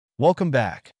Welcome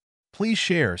back. Please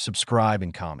share, subscribe,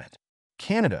 and comment.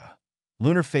 Canada.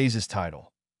 Lunar Phases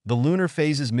title. The lunar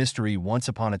phases mystery. Once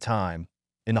upon a time,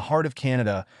 in the heart of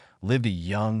Canada, lived a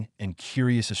young and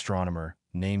curious astronomer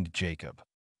named Jacob.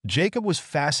 Jacob was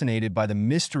fascinated by the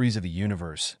mysteries of the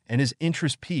universe, and his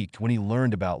interest peaked when he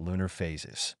learned about lunar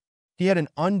phases. He had an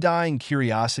undying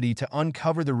curiosity to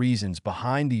uncover the reasons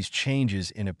behind these changes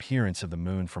in appearance of the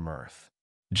moon from Earth.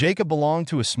 Jacob belonged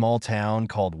to a small town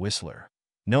called Whistler,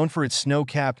 known for its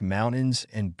snow-capped mountains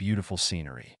and beautiful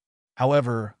scenery.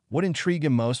 However, what intrigued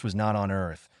him most was not on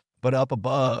Earth, but up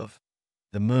above,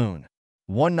 the moon.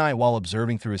 One night while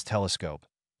observing through his telescope,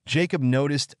 Jacob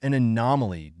noticed an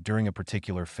anomaly during a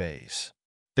particular phase.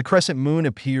 The crescent moon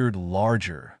appeared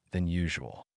larger than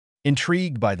usual.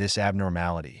 Intrigued by this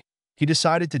abnormality, he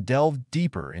decided to delve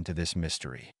deeper into this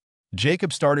mystery.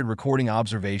 Jacob started recording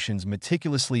observations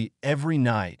meticulously every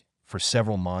night for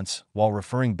several months while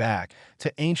referring back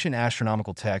to ancient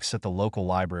astronomical texts at the local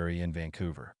library in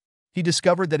Vancouver. He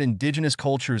discovered that indigenous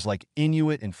cultures like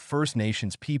Inuit and First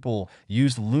Nations people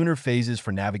used lunar phases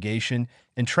for navigation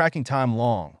and tracking time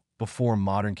long before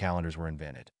modern calendars were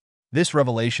invented. This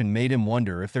revelation made him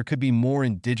wonder if there could be more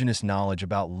indigenous knowledge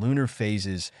about lunar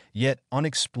phases yet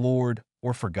unexplored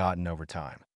or forgotten over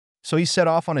time. So he set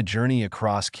off on a journey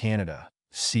across Canada,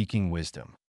 seeking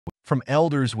wisdom from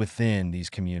elders within these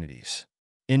communities.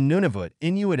 In Nunavut,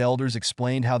 Inuit elders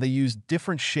explained how they used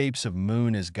different shapes of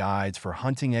moon as guides for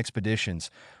hunting expeditions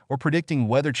or predicting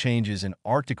weather changes in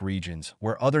Arctic regions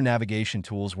where other navigation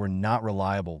tools were not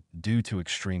reliable due to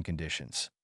extreme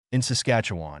conditions. In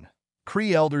Saskatchewan,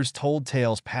 Cree elders told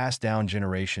tales passed down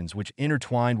generations which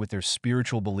intertwined with their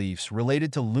spiritual beliefs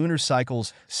related to lunar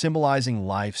cycles symbolizing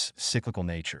life's cyclical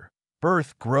nature: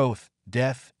 birth, growth,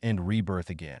 death, and rebirth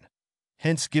again,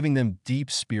 hence giving them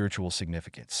deep spiritual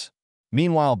significance.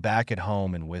 Meanwhile, back at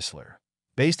home in Whistler,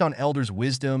 based on elders'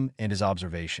 wisdom and his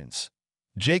observations,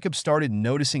 Jacob started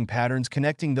noticing patterns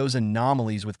connecting those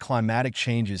anomalies with climatic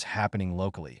changes happening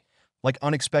locally, like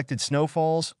unexpected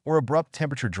snowfalls or abrupt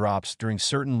temperature drops during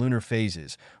certain lunar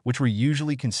phases, which were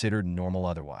usually considered normal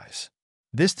otherwise.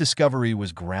 This discovery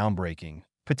was groundbreaking,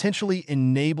 potentially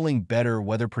enabling better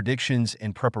weather predictions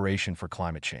and preparation for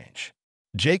climate change.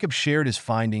 Jacob shared his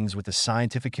findings with the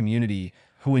scientific community,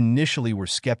 who initially were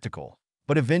skeptical,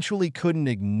 but eventually couldn't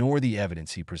ignore the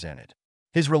evidence he presented.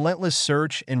 His relentless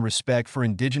search and respect for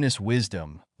indigenous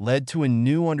wisdom led to a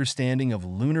new understanding of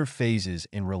lunar phases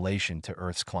in relation to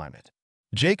Earth's climate.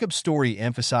 Jacob's story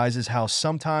emphasizes how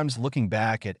sometimes looking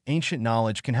back at ancient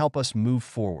knowledge can help us move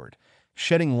forward,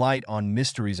 shedding light on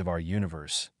mysteries of our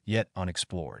universe, yet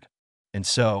unexplored. And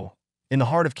so, in the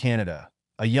heart of Canada,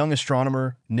 a young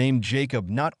astronomer named Jacob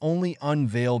not only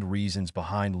unveiled reasons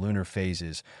behind lunar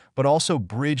phases, but also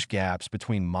bridged gaps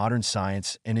between modern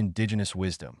science and indigenous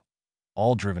wisdom,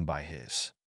 all driven by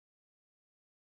his